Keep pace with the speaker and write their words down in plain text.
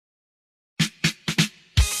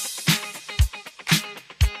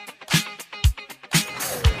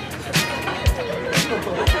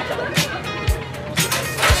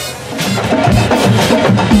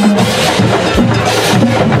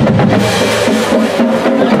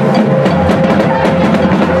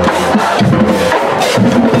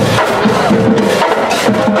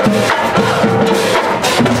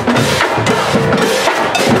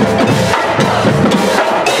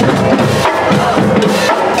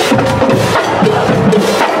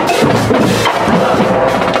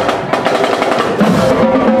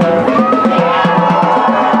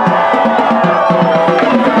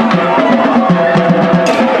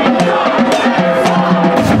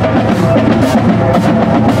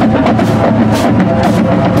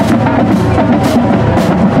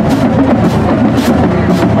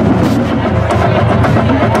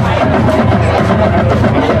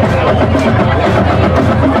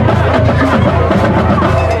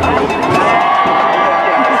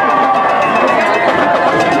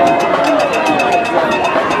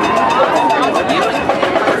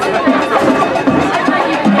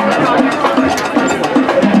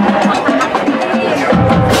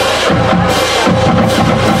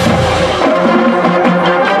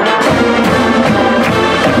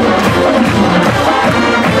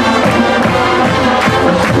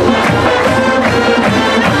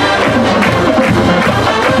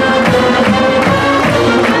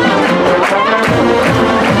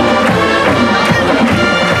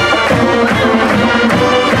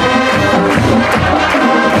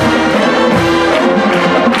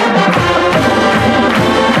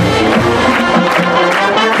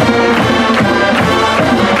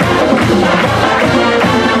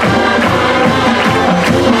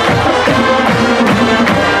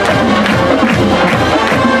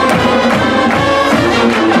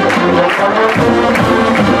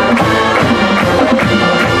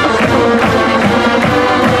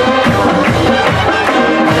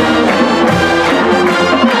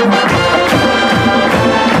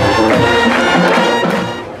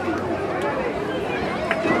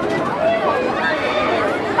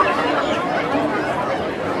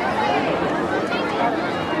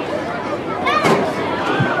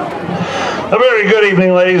A very good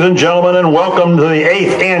evening, ladies and gentlemen, and welcome to the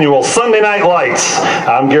 8th annual Sunday Night Lights.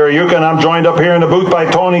 I'm Gary Yuka, and I'm joined up here in the booth by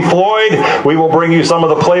Tony Floyd. We will bring you some of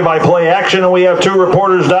the play-by-play action, and we have two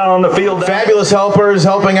reporters down on the field. Fabulous helpers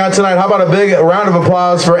helping out tonight. How about a big round of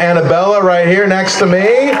applause for Annabella right here next to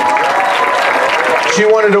me? She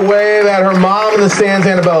wanted to wave at her mom in the stands.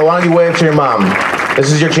 Annabella, why don't you wave to your mom?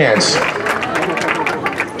 This is your chance.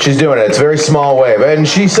 She's doing it. It's a very small wave. And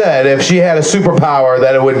she said if she had a superpower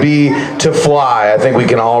that it would be to fly. I think we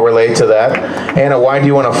can all relate to that. Anna, why do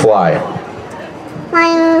you want to fly? Why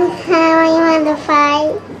do you want to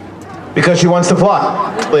fly? Because she wants to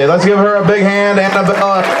fly. Let's give her a big hand,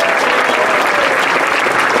 Annabella.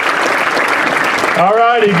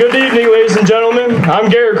 Alrighty, good evening, ladies and gentlemen. I'm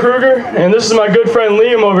Garrett Kruger, and this is my good friend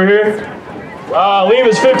Liam over here. Liam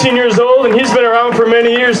is 15 years old, and he's been around for many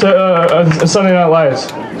years to Sunday Night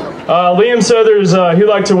Lights. Liam said he'd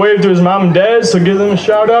like to wave to his mom and dad, so give them a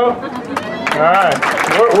shout out. Alright,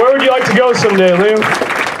 where would you like to go someday, Liam?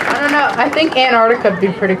 I don't know, I think Antarctica would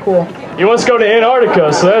be pretty cool. He wants to go to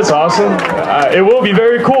Antarctica, so that's awesome. It will be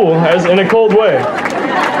very cool, as in a cold way.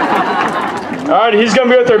 Alright, he's going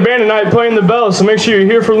to be with our band tonight playing the bells, so make sure you're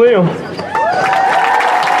here for Liam.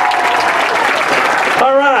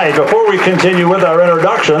 Alright, before we continue with our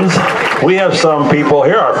introductions, we have some people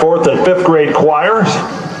here, our 4th and 5th grade choirs,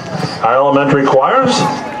 our elementary choirs,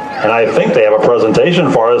 and I think they have a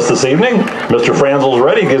presentation for us this evening. Mr. Franzel's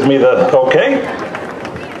ready, gives me the okay.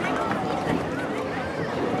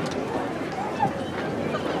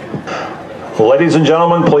 Ladies and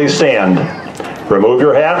gentlemen, please stand. Remove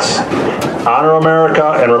your hats, honor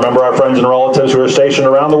America, and remember our friends and relatives who are stationed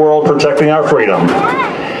around the world protecting our freedom.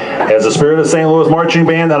 As the Spirit of St. Louis Marching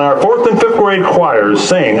Band and our 4th and 5th grade choirs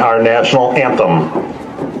sing our national anthem.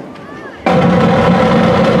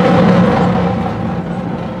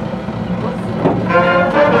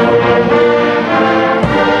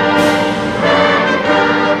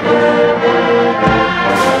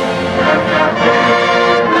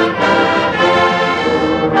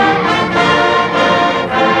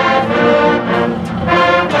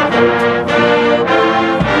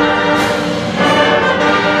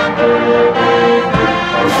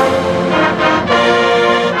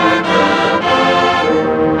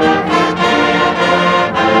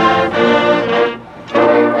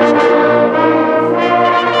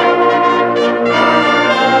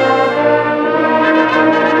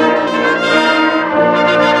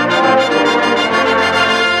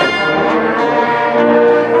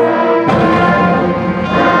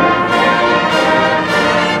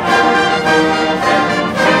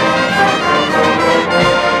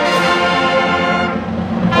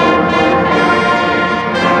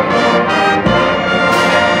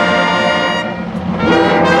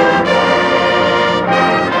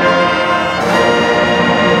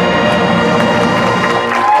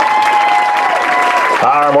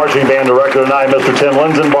 Marching Band Director tonight, Mr. Tim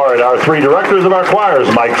Linsenbart. Our 3 directors of our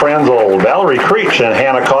choirs, Mike Franzel, Valerie Creech, and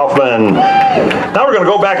Hannah Kaufman. Now we're going to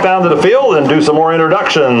go back down to the field and do some more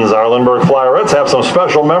introductions. Our Lindbergh Flowerettes have some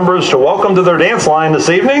special members to welcome to their dance line this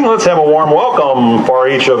evening. Let's have a warm welcome for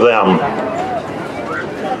each of them.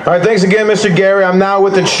 All right, thanks again, Mr. Gary. I'm now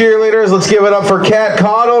with the cheerleaders. Let's give it up for Kat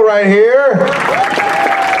Caudle right here.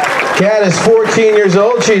 Kat is 14 years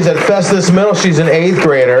old. She's at Festus Middle. She's an 8th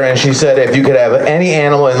grader, and she said if you could have any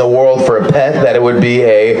animal in the world for a pet, that it would be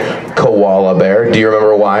a koala bear. Do you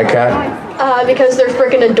remember why, Kat? Because they're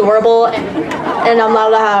freaking adorable, and I'm not allowed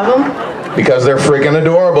to have them. Because they're freaking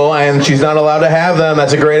adorable, and she's not allowed to have them.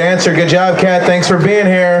 That's a great answer. Good job, Kat. Thanks for being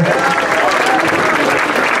here.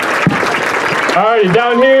 Alrighty,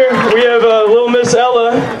 down here we have little Miss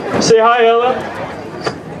Ella. Say hi, Ella.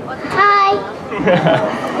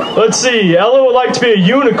 Hi. Let's see. Ella would like to be a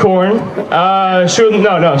unicorn.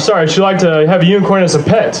 She'd like to have a unicorn as a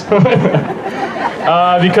pet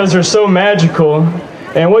because they're so magical.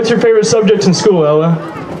 And what's your favorite subject in school, Ella?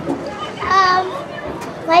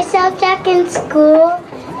 My subject in school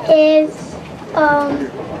is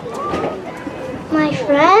my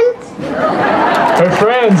friends. Her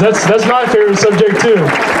friends. That's my favorite subject too.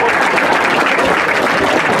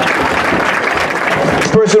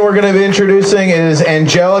 The person we're going to be introducing is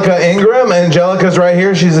Angelica Ingram. Angelica's right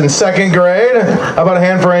here. She's in 2nd grade. How about a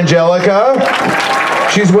hand for Angelica?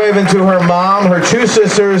 She's waving to her mom, her 2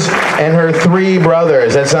 sisters, and her 3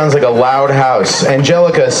 brothers. That sounds like a loud house.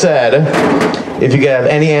 Angelica said, if you could have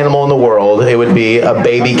any animal in the world, it would be a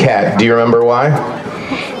baby cat. Do you remember why?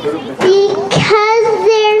 Because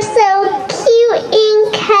they're so cute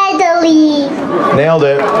and cuddly. Nailed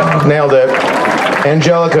it. Nailed it.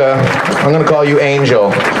 Angelica, I'm going to call you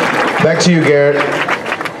Angel. Back to you, Garrett.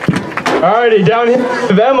 Alrighty, down here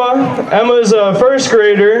with Emma. Emma's a first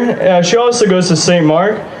grader. She also goes to St.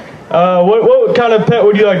 Mark. What kind of pet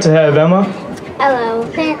would you like to have, Emma?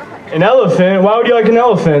 Elephant. An elephant? Why would you like an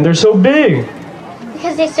elephant? They're so big.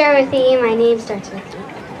 Because they start with E and my name starts with E.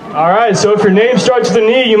 Alright, so if your name starts with an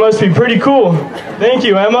E, you must be pretty cool. Thank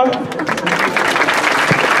you, Emma.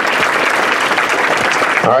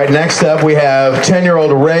 All right, next up we have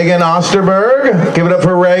 10-year-old Reagan Osterberg. Give it up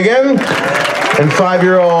for Reagan. And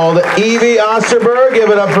 5-year-old Evie Osterberg. Give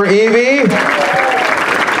it up for Evie.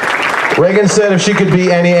 Reagan said if she could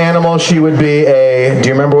be any animal, she would be a... Do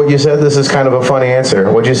you remember what you said? This is kind of a funny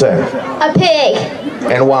answer. What'd you say? A pig.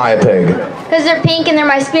 And why a pig? Because they're pink and they're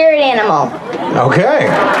my spirit animal. Okay.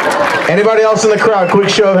 Anybody else in the crowd? Quick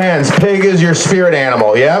show of hands. Pig is your spirit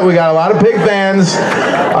animal. Yeah, we got a lot of pig fans.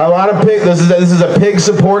 A lot of pig. This is a pig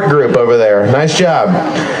support group over there. Nice job.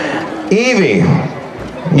 Evie,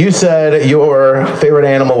 you said your favorite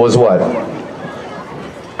animal was what?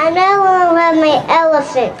 I'm gonna love my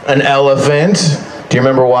elephant. An elephant. Do you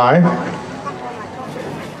remember why?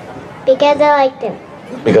 Because I like them.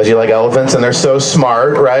 Because you like elephants and they're so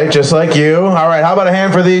smart, right? Just like you. All right, how about a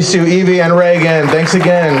hand for these two, Evie and Reagan? Thanks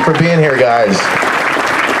again for being here, guys.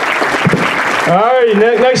 All right,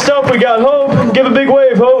 next up we got Hope. Give a big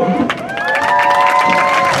wave, Hope.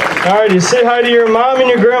 All right, you say hi to your mom and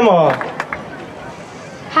your grandma.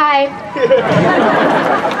 Hi.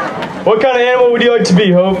 What kind of animal would you like to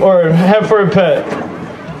be, Hope, or have for a pet?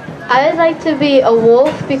 I would like to be a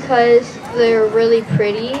wolf because they're really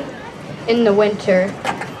pretty in the winter.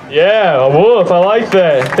 Yeah, a wolf. I like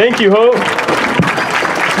that. Thank you, Hope.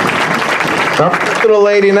 Our little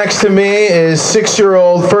lady next to me is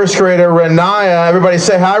 6-year-old first grader Renaya. Everybody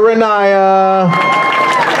say hi, Renaya.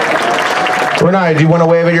 Renaya, do you want to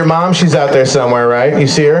wave at your mom? She's out there somewhere, right? You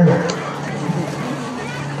see her?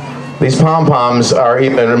 These pom-poms are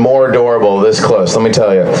even more adorable this close, let me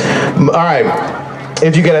tell you. All right.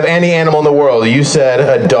 If you could have any animal in the world, you said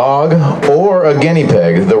a dog or a guinea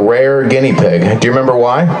pig, the rare guinea pig. Do you remember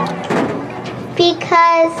why?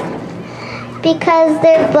 Because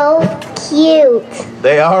they're both cute.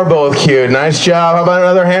 They are both cute. Nice job. How about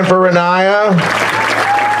another hand for Renaya?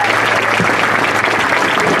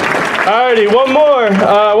 Alrighty, one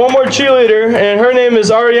more cheerleader, and her name is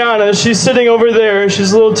Ariana. She's sitting over there.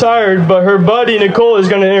 She's a little tired, but her buddy Nicole is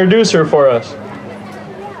going to introduce her for us.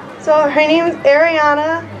 So her name is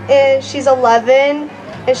Ariana, and she's 11,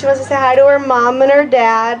 and she wants to say hi to her mom and her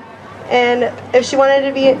dad. And if she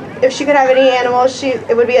could have any animal,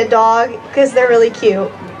 it would be a dog because they're really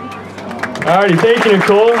cute. Alrighty, thank you,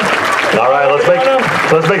 Nicole. All right,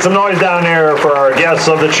 let's make some noise down here for our guests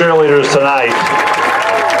of the cheerleaders tonight.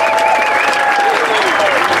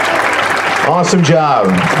 Awesome job.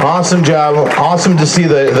 Awesome job. Awesome to see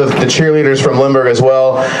the cheerleaders from Lindbergh as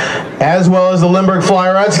well as the Lindbergh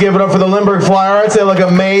Flyerettes. Give it up for the Lindbergh Flyerettes. They look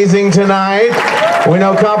amazing tonight. We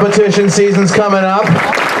know competition season's coming up.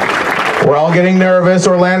 We're all getting nervous.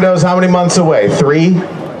 Orlando's how many months away? 3,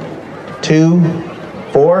 2,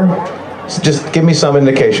 4? Just give me some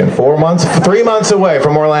indication. 4 months? 3 months away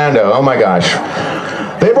from Orlando. Oh my gosh.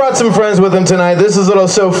 They brought some friends with them tonight. This is little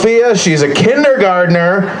Sophia. She's a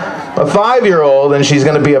kindergartner, a 5-year-old, and she's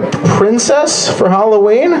going to be a princess for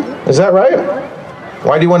Halloween. Is that right?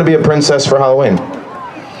 Why do you want to be a princess for Halloween?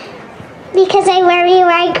 Because I really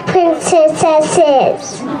like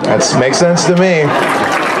princesses. That makes sense to me.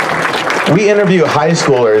 We interview high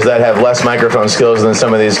schoolers that have less microphone skills than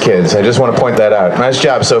some of these kids. I just want to point that out. Nice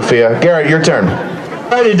job, Sophia. Garrett, your turn.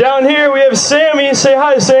 Alrighty, down here we have Sammy. Say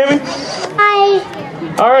hi, Sammy. Hi.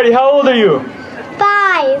 Alrighty, how old are you?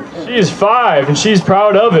 5. She's 5, and she's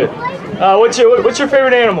proud of it. What's your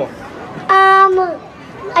favorite animal?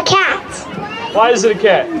 A cat. Why is it a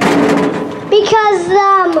cat? Because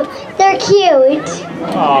they're cute.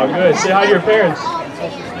 Oh, good. Say hi to your parents.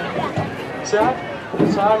 Say hi.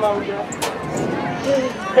 Say hi, Mom and Dad.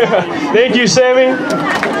 Thank you, Sammy.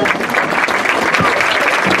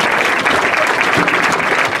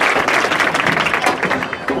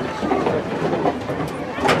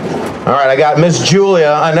 All right, I got Miss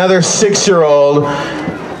Julia, another 6-year-old,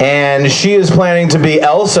 and she is planning to be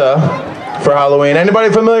Elsa for Halloween. Anybody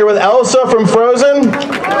familiar with Elsa from Frozen?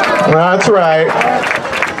 That's right.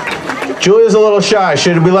 Julia's a little shy.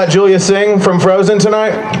 Should we let Julia sing from Frozen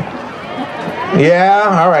tonight?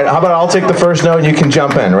 Yeah? All right. How about I'll take the first note and you can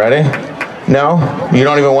jump in. Ready? No? You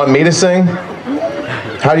don't even want me to sing?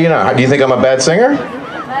 How do you know? Do you think I'm a bad singer?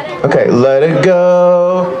 Okay. Let it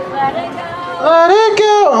go. Let it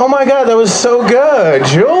go. Oh my God, that was so good.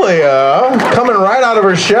 Julia, coming right out of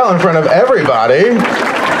her shell in front of everybody.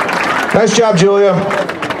 Nice job, Julia.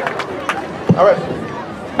 All right.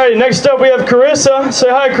 right, next up we have Carissa. Say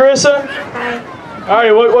hi, Carissa. Hi. All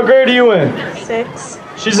right, what grade are you in? 6.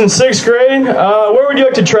 She's in 6th grade. Where would you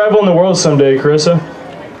like to travel in the world someday, Carissa?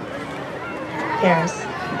 Paris.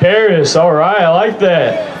 Paris, all right, I like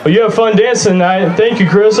that. Well, you have fun dancing tonight. Thank you,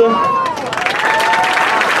 Carissa.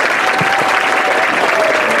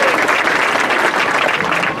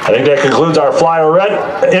 I think that concludes our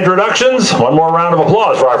Flyerette introductions. One more round of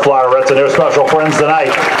applause for our Flyerettes and their special friends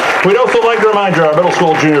tonight. We'd also like to remind you our middle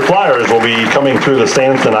school junior Flyers will be coming through the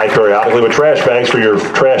stands tonight periodically with trash bags for your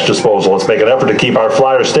trash disposal. Let's make an effort to keep our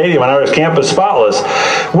Flyer Stadium and our campus spotless.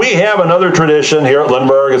 We have another tradition here at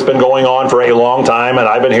Lindbergh. It's been going on for a long time, and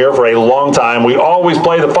I've been here for a long time. We always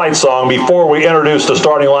play the fight song before we introduce the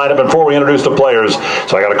starting lineup and before we introduce the players.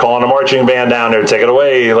 So I got to call on the marching band down there. Take it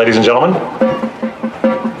away, ladies and gentlemen.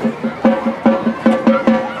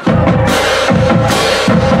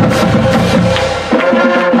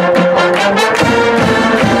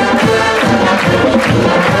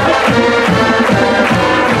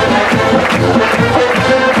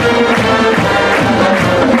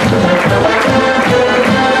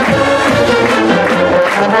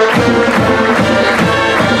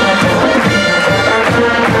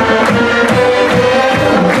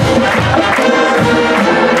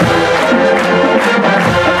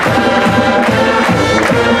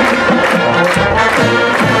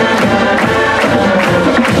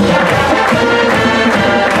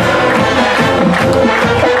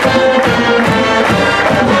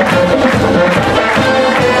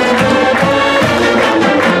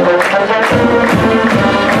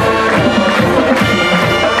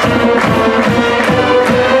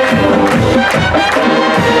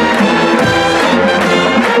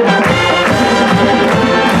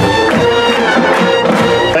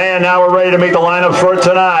 To make the lineup for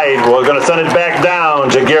tonight. We're going to send it back down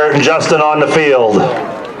to Garrett and Justin on the field.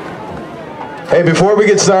 Hey, before we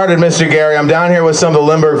get started, Mr. Gary, I'm down here with some of the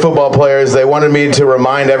Lindbergh football players. They wanted me to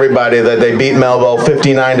remind everybody that they beat Melville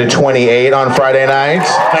 59-28 on Friday night.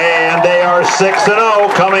 And they are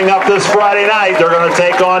 6-0 coming up this Friday night. They're going to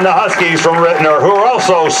take on the Huskies from Rittner, who are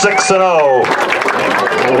also 6-0.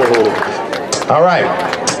 All right.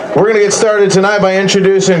 We're going to get started tonight by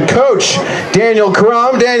introducing Coach Daniel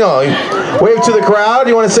Crum. Daniel, wave to the crowd.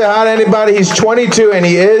 You want to say hi to anybody? He's 22 and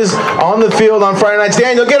he is on the field on Friday nights.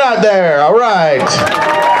 Daniel, get out there. All right.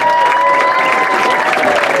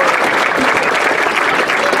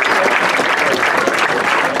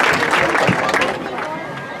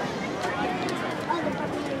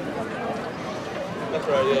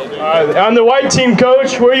 All right, I'm the white team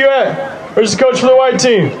coach. Where are you at? Where's the coach for the white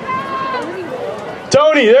team?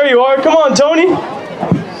 Tony, there you are. Come on, Tony. All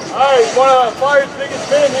right, one of Flyers' biggest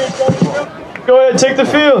men here, Tony. Go ahead, take the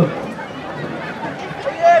field.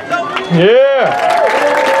 Yeah.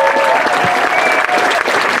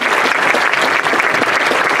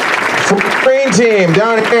 Green team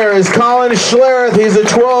down here is Colin Schlereth. He's a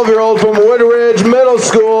 12-year-old from Woodridge Middle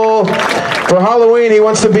School. For Halloween, he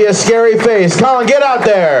wants to be a scary face. Colin, get out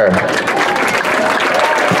there.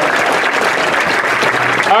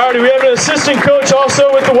 Alrighty, we have an assistant coach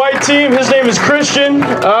also with the white team. His name is Christian,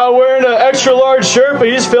 wearing an extra large shirt, but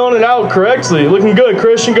he's filling it out correctly. Looking good,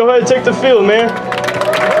 Christian. Go ahead and take the field, man.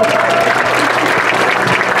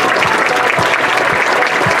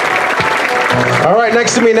 All right,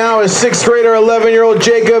 next to me now is 6th grader, 11-year-old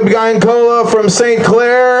Jacob Giancola from St.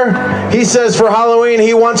 Clair. He says for Halloween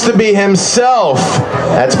he wants to be himself.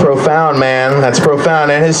 That's profound, man. That's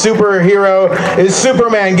profound. And his superhero is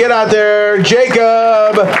Superman. Get out there,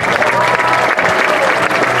 Jacob.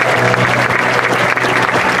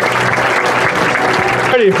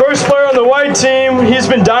 Alrighty, first player on the white team. He's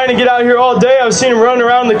been dying to get out here all day. I've seen him running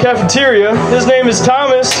around the cafeteria. His name is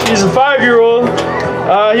Thomas. He's a 5-year-old.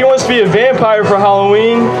 He wants to be a vampire for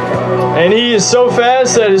Halloween, and he is so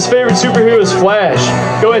fast that his favorite superhero is Flash.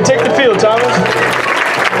 Go ahead, take the field, Thomas.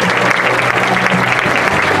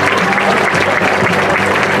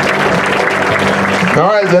 All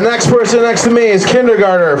right, the next person next to me is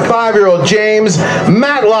kindergartner, 5-year-old James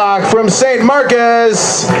Matlock from St.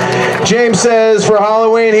 Marcus. James says for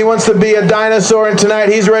Halloween he wants to be a dinosaur, and tonight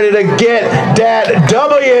he's ready to get that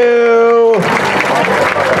W.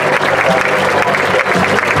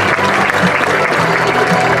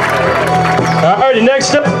 Alrighty,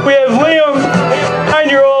 next up we have Liam,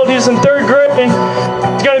 9-year-old. He's in 3rd grade. He's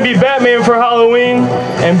going to be Batman for Halloween,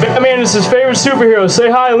 and Batman is his favorite superhero.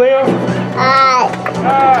 Say hi, Liam. Hi.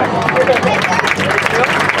 Hi.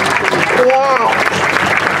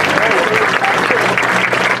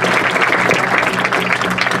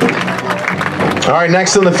 Yeah. All right,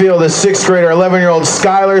 next on the field is 6th grader, 11-year-old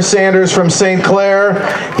Skylar Sanders from St. Clair.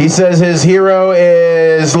 He says his hero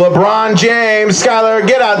is LeBron James. Skylar,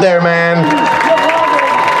 get out there, man.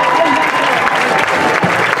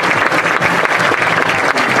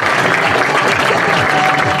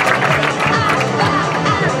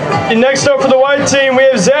 Next up for the white team, we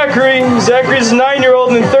have Zachary. Zachary's a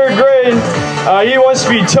 9-year-old in 3rd grade. He wants to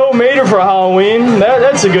be Tow Mater for Halloween.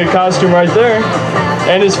 That's a good costume right there.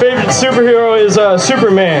 And his favorite superhero is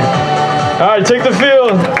Superman. All right, take the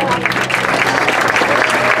field.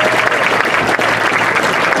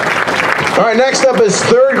 All right, next up is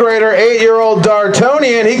 3rd grader, 8-year-old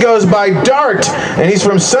Dartonian. He goes by Dart, and he's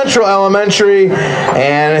from Central Elementary,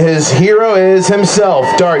 and his hero is himself.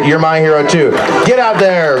 Dart, you're my hero too. Get out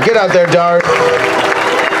there, Dart.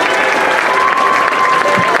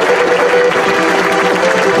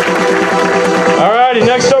 All righty,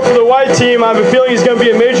 next up for the white team, I have a feeling he's going to be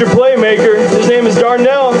a major playmaker. His name is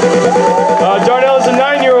Darnell. Darnell is a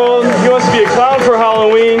 9-year-old. He wants to be a clown for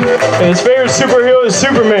Halloween, and his favorite superhero is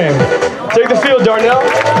Superman. Take the field, Darnell.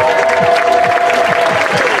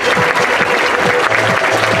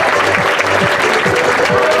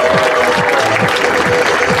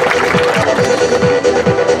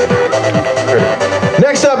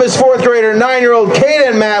 Next up is 4th grader, 9-year-old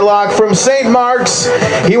Caden Matlock from St. Mark's.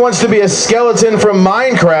 He wants to be a skeleton from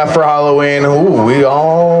Minecraft for Halloween. Ooh, we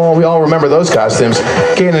all remember those costumes.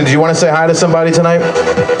 Caden, do you want to say hi to somebody tonight?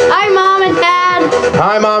 Hi, Mom and Dad.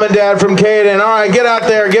 Hi, Mom and Dad from Caden. All right, get out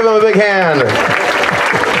there. Give him a big hand.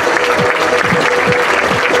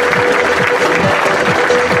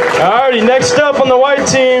 Alrighty, next up on the white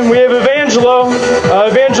team, we have Evangelo.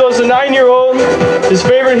 Evangelo's a 9-year-old. His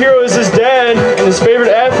favorite hero is his dad, and his favorite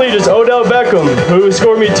athlete is Odell Beckham, who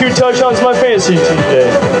scored me 2 touchdowns in my fantasy team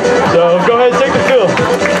today. So go ahead and take the field.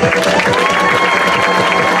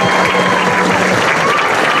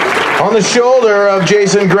 On the shoulder of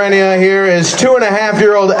Jason Grenia here is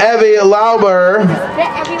 2.5-year-old Evie Lauber.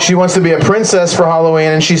 She wants to be a princess for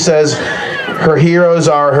Halloween, and she says her heroes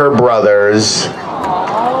are her brothers.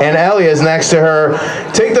 And Ellie is next to her.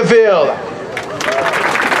 Take the field.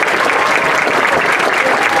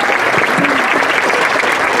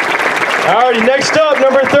 Alrighty, next up,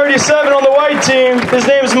 number 37 on the white team. His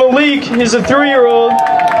name is Malik. He's a 3-year-old.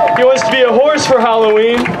 He wants to be a horse for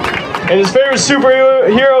Halloween. And his favorite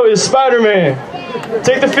superhero is Spider-Man.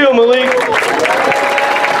 Take the field, Malik.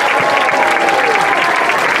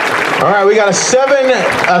 All right, we got a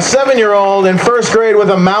 7-year-old in 1st grade with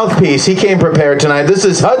a mouthpiece. He came prepared tonight. This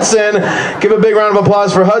is Hudson. Give a big round of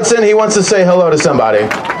applause for Hudson. He wants to say hello to somebody.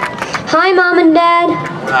 Hi, Mom and Dad.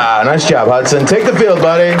 Ah, nice job, Hudson. Take the field,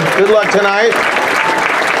 buddy. Good luck tonight.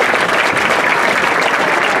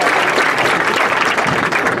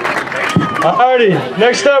 Alrighty,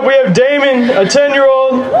 next up we have Damon, a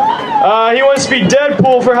 10-year-old. He wants to be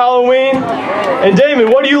Deadpool for Halloween. And Damon,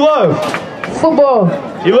 what do you love? Football.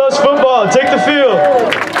 He loves football. Take the field.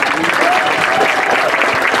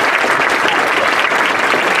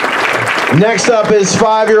 Next up is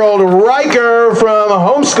 5-year-old Riker from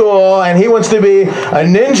homeschool, and he wants to be a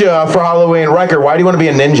ninja for Halloween. Riker, why do you want to be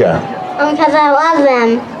a ninja? Because I love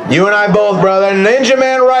them. You and I both, brother. Ninja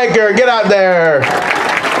Man Riker, get out there.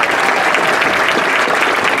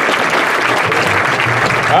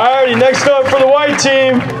 Alrighty, next up for the white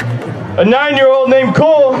team, a 9-year-old named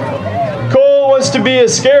Cole. Cole wants to be a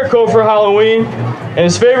scarecrow for Halloween, and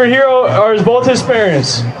his favorite hero are both his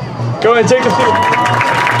parents. Go ahead and take the field.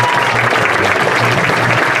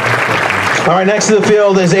 All right, next to the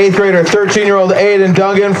field is 8th grader, 13-year-old Aiden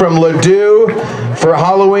Duggan from Ladue. For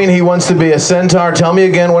Halloween, he wants to be a centaur. Tell me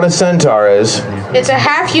again what a centaur is. It's a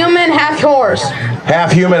half human, half horse.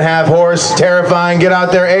 Half human, half horse. Terrifying. Get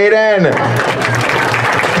out there, Aiden.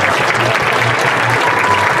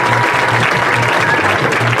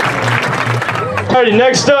 Alrighty,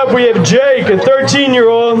 next up we have Jake, a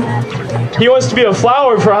 13-year-old. He wants to be a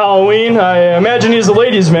flower for Halloween. I imagine he's a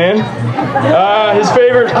ladies' man. His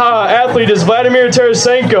favorite athlete is Vladimir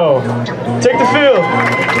Tarasenko. Take the field.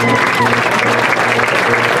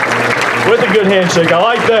 With a good handshake. I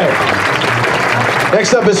like that.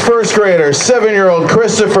 Next up is 1st grader, 7-year-old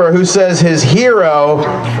Christopher, who says his hero,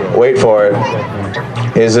 wait for it,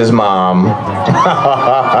 is his mom.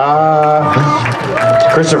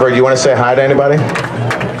 Christopher, do you want to say hi to anybody?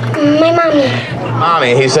 My mommy.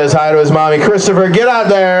 Mommy. He says hi to his mommy. Christopher, get out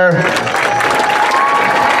there.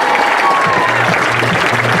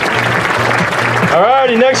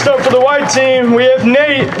 Alrighty, next up for the white team, we have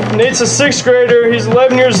Nate. Nate's a 6th grader. He's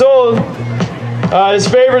 11 years old. His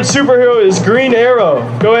favorite superhero is Green Arrow.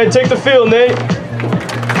 Go ahead and take the field, Nate.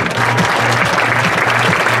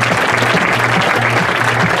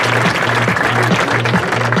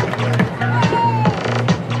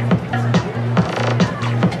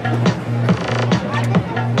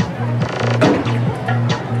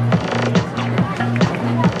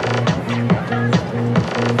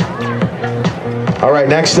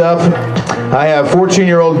 next up, I have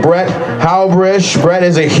 14-year-old Brett Halbrish. Brett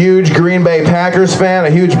is a huge Green Bay Packers fan,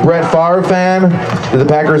 a huge Brett Favre fan. Did the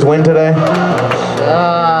Packers win today? No.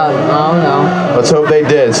 Let's hope they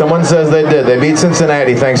did. Someone says they did. They beat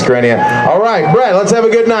Cincinnati. Thanks, Grania. All right, Brett, let's have a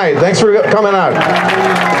good night. Thanks for coming out.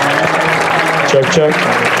 Check, check.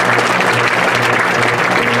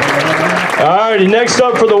 Alrighty, next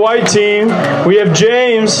up for the white team, we have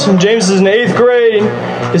James. James is in 8th grade.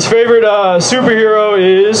 His favorite superhero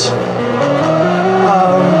is...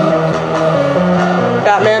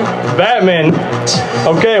 Batman. Batman.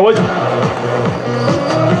 Okay, what?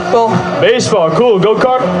 Baseball. Cool. Go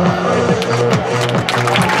Carp.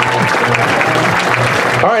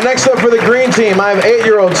 All right, next up for the green team, I have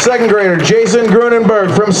 8-year-old 2nd grader Jason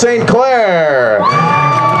Grunenberg from St. Clair.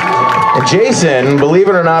 Jason, believe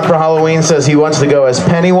it or not, for Halloween says he wants to go as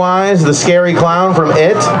Pennywise, the scary clown from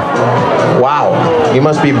It. Wow, you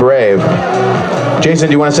must be brave. Jason,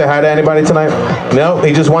 do you want to say hi to anybody tonight? No,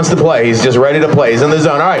 he just wants to play. He's just ready to play. He's in the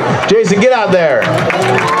zone. All right, Jason, get out there.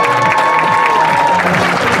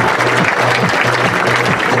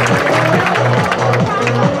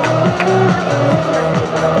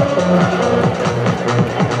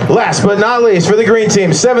 Last but not least, for the green team,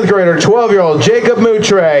 7th grader, 12-year-old Jacob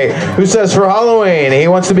Moutre, who says for Halloween he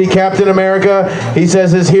wants to be Captain America. He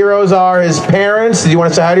says his heroes are his parents. Do you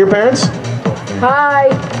want to say hi to your parents? Hi.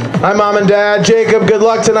 Hi, Mom and Dad. Jacob, good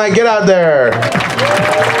luck tonight. Get out there.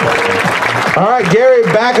 All right, Gary,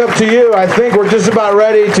 back up to you. I think we're just about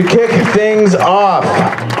ready to kick things off.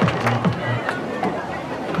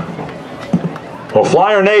 Well,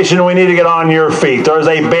 Flyer Nation, we need to get on your feet. There's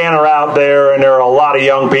a banner out there, and there are a lot of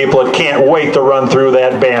young people that can't wait to run through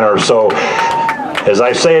that banner. So, as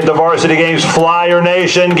I say at the varsity games, Flyer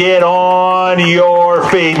Nation, get on your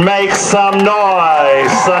feet. Make some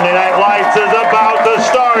noise. Sunday Night Lights is about to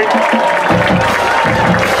start.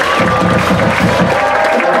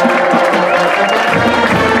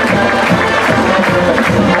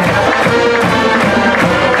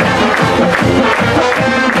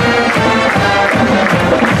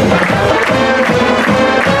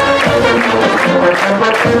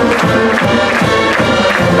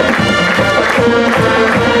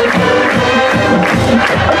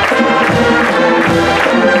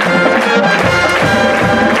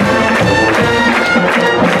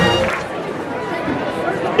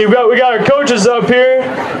 We got our coaches up here.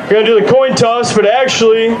 We're going to do the coin toss, but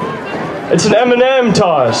actually, it's an M&M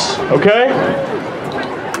toss, okay?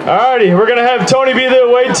 Alrighty, we're going to have Tony be the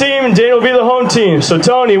away team and Daniel be the home team. So,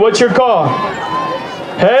 Tony, what's your call?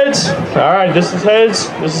 Heads? Alright, this is heads,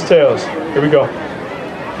 this is tails. Here we go.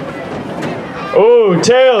 Oh,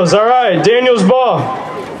 tails, alright. Daniel's ball.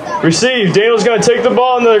 Receive. Daniel's going to take the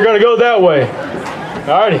ball and they're going to go that way.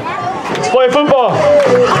 Alrighty, let's play football.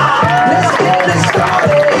 Let's get it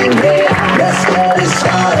started. Let's get it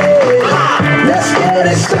started. Let's get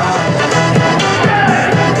it started.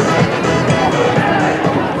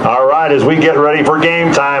 All right, as we get ready for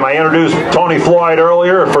game time, I introduced Tony Floyd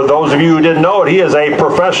earlier. For those of you who didn't know it, he is a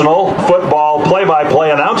professional football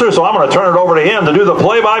play-by-play announcer, so I'm going to turn it over to him to do the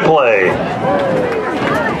play-by-play.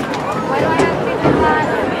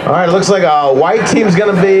 All right, it looks like a white team's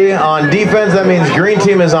going to be on defense. That means green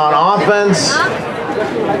team is on offense.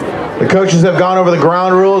 The coaches have gone over the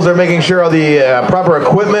ground rules. They're making sure all the proper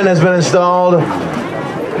equipment has been installed.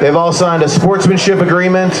 They've all signed a sportsmanship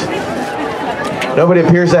agreement. Nobody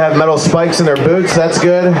appears to have metal spikes in their boots. That's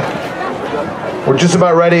good. We're just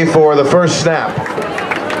about ready for the first snap.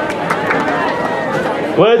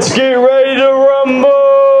 Let's get ready to rumble!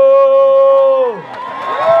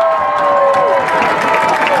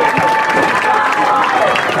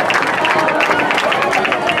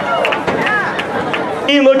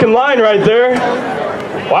 Looking line right there.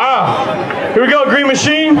 Wow. Here we go, green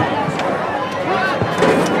machine.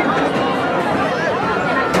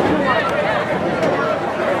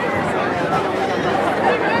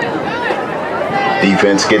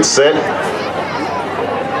 Defense gets set.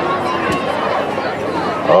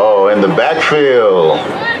 Oh, in the backfield.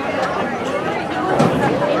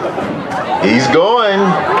 He's going.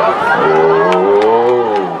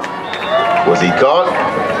 Oh. Was he caught?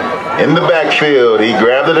 In the backfield. He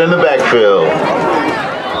grabbed it in the backfield.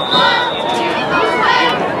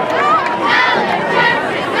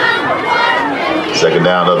 Second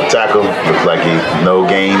down, another tackle. Looks like no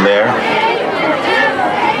gain there.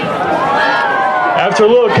 After a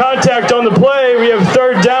little contact on the play, we have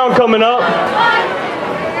third down coming up.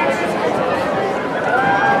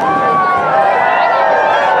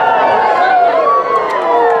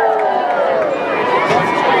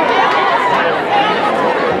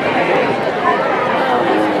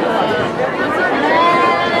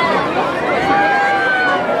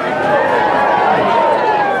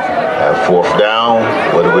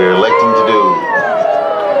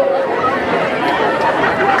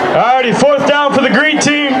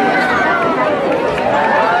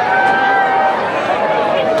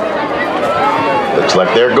 Looks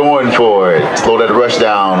like they're going for it. Slow that rush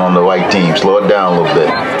down on the white team. Slow it down a little bit.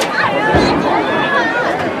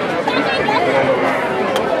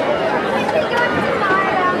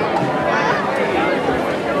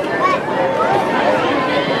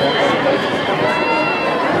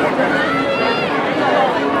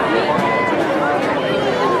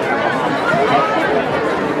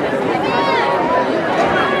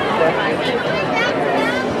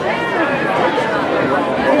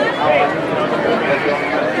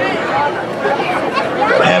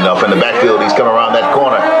 Handoff in the backfield. He's coming around that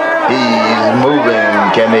corner. He's moving.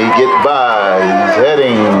 Can they get by? He's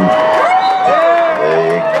heading.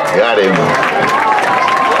 They got him.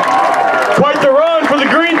 Quite the run for the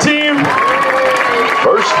green team.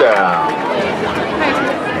 First down.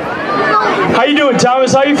 How you doing,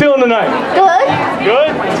 Thomas? How you feeling tonight? Good.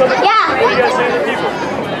 Good? Yeah. What do you guys say to the people?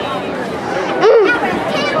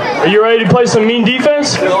 Are you ready to play some mean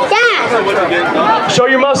defense? Yeah. Show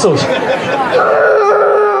your muscles.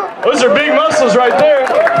 Those are big muscles right there.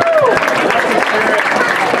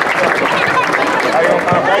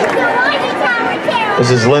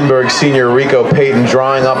 This is Lindbergh senior Rico Payton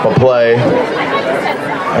drawing up a play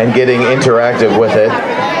and getting interactive with it.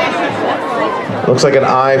 Looks like an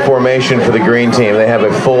I formation for the green team. They have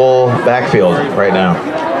a full backfield right now.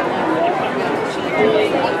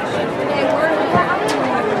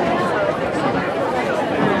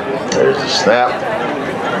 There's the snap.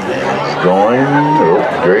 He's going. Oh,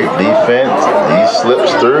 great defense. He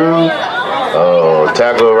slips through. Oh,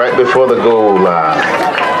 tackle right before the goal line.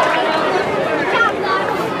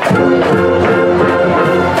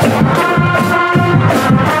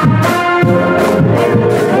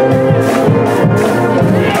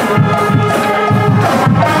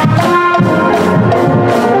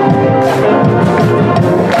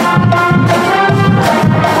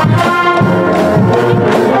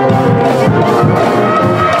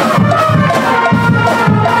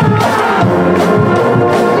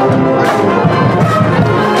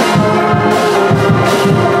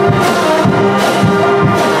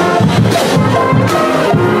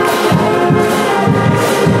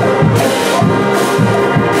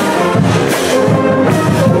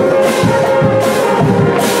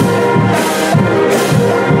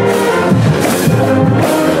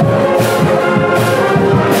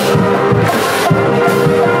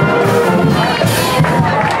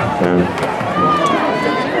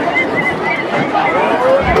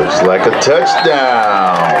 Like a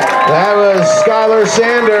touchdown. That was Skylar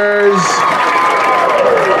Sanders.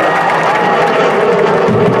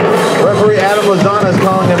 Referee Adam Lozana is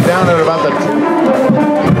calling him down at about the...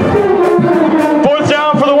 Fourth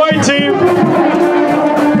down for the white team.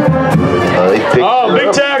 Oh,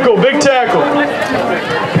 big tackle, big tackle.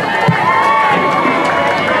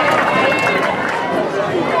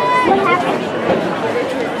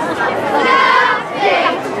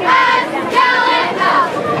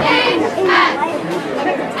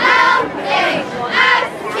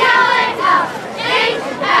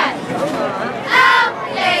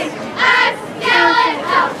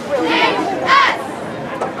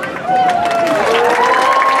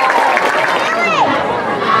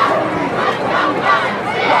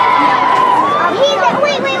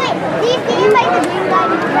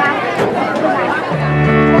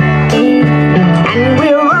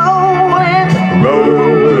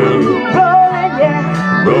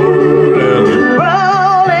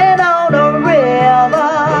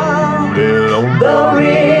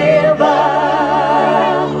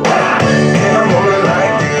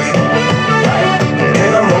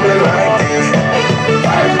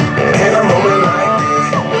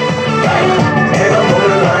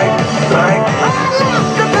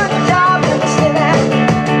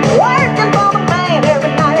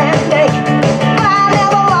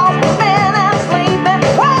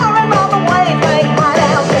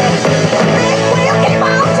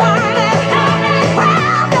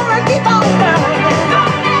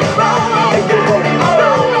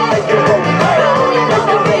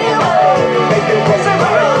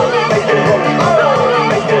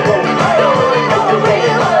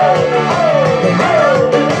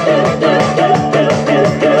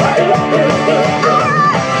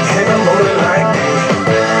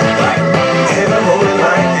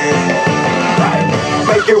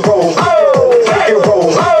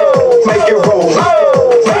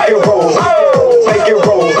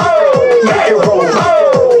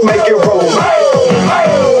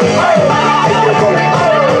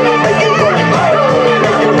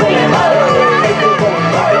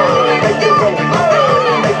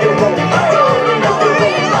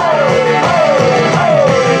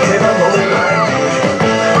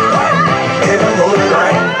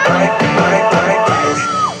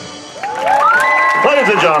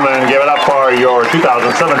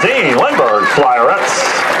 2017 Lindbergh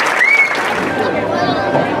Flyerettes.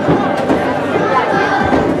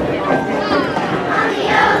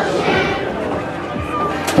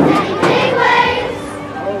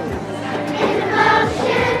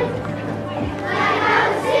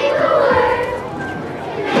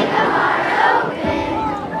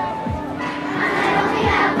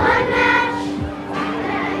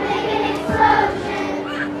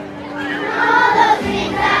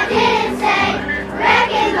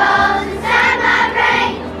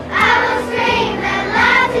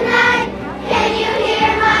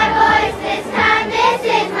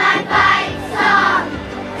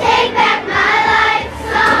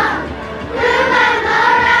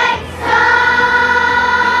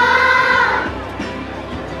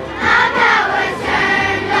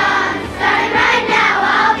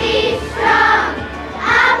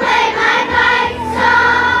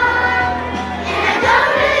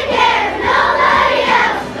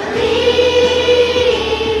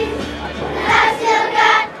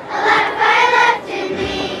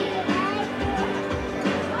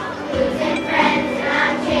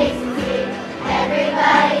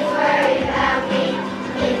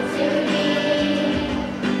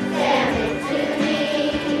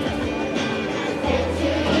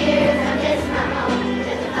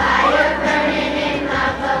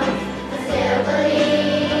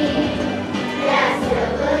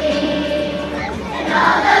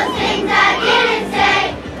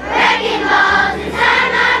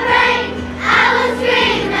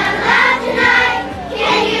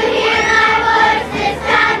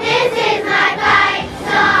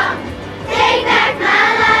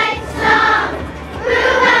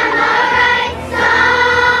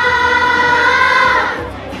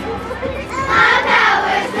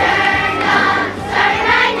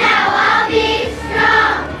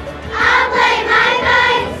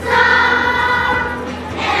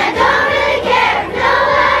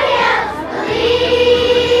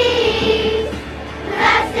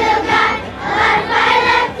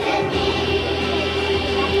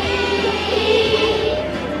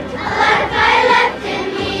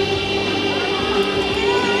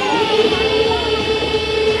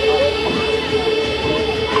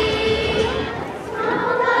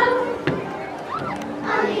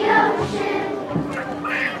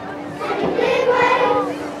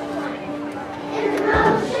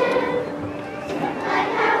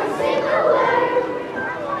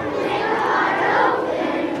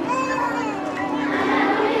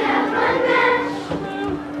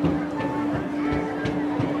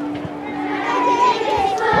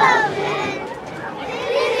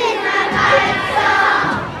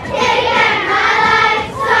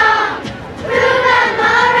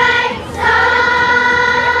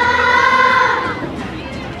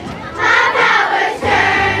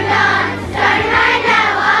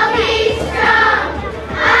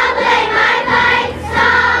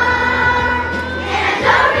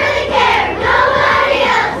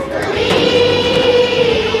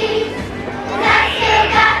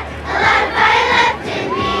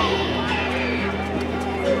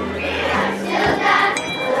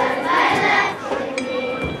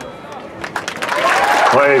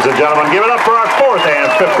 Ladies and gentlemen, give it up for our 4th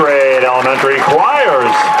and 5th grade elementary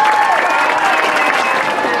choirs.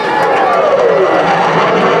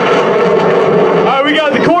 All right, we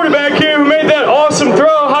got the quarterback here who made that awesome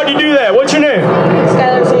throw. How'd you do that? What's your name?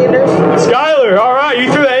 Skylar Sanders. Skylar. All right,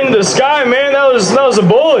 you threw that into the sky, man. That was a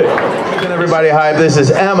bullet. Everybody hype. This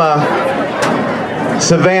is Emma,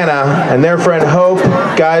 Savannah, and their friend Hope.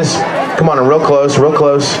 Guys, come on, real close, real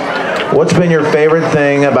close. What's been your favorite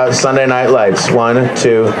thing about Sunday Night Lights? 1,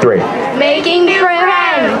 2, 3. Making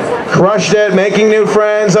friends. Crushed it, making new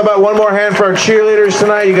friends. How about one more hand for our cheerleaders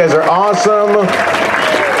tonight? You guys are awesome.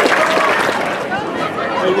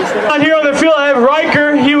 On here on the field, I have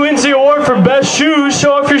Riker. He wins the award for best shoes.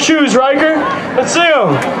 Show off your shoes, Riker. Let's see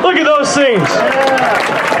them. Look at those things.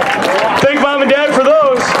 Thank Mom and Dad for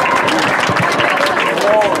those.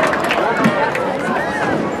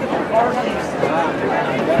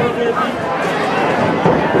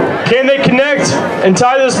 Can they connect and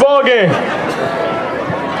tie this ball game?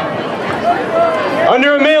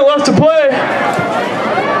 Under a minute left to play.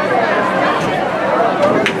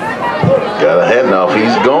 Got a head off.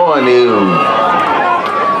 He's going to.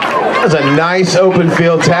 That's a nice open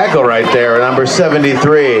field tackle right there, number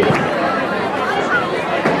 73.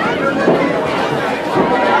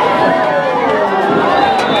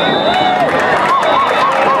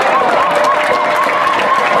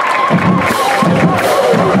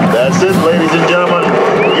 That's it, ladies and gentlemen.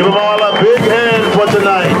 Give them all a big hand for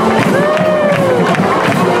tonight.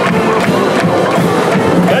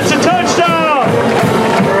 That's a touchdown.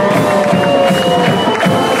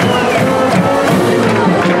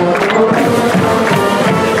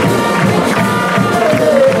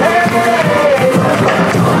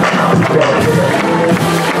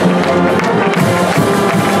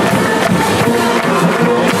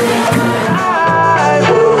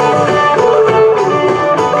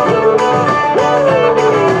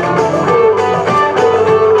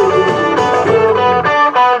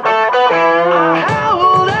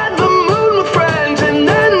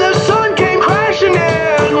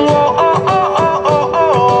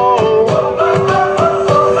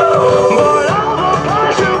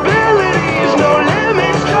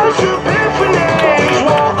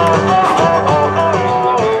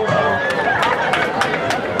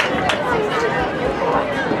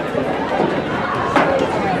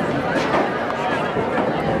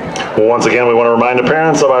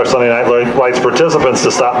 convenience of our Sunday Night Lights participants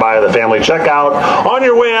to stop by the family checkout on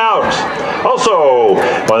your way out. Also,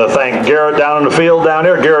 I want to thank Garrett down in the field down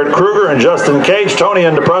there, Garrett Kruger and Justin Cage, Tony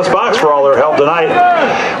in the press box for all their help tonight.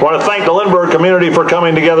 I want to thank the Lindbergh community for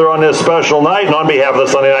coming together on this special night, and on behalf of the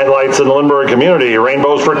Sunday Night Lights and the Lindbergh community,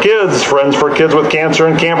 Rainbows for Kids, Friends for Kids with Cancer,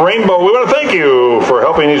 and Camp Rainbow, we want to thank you for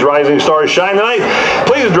helping these rising stars shine tonight.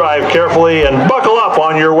 Please drive carefully and buckle up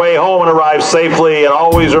on your way home and arrive safely, and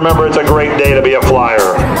always remember it's a great day to be a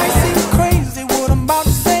flyer.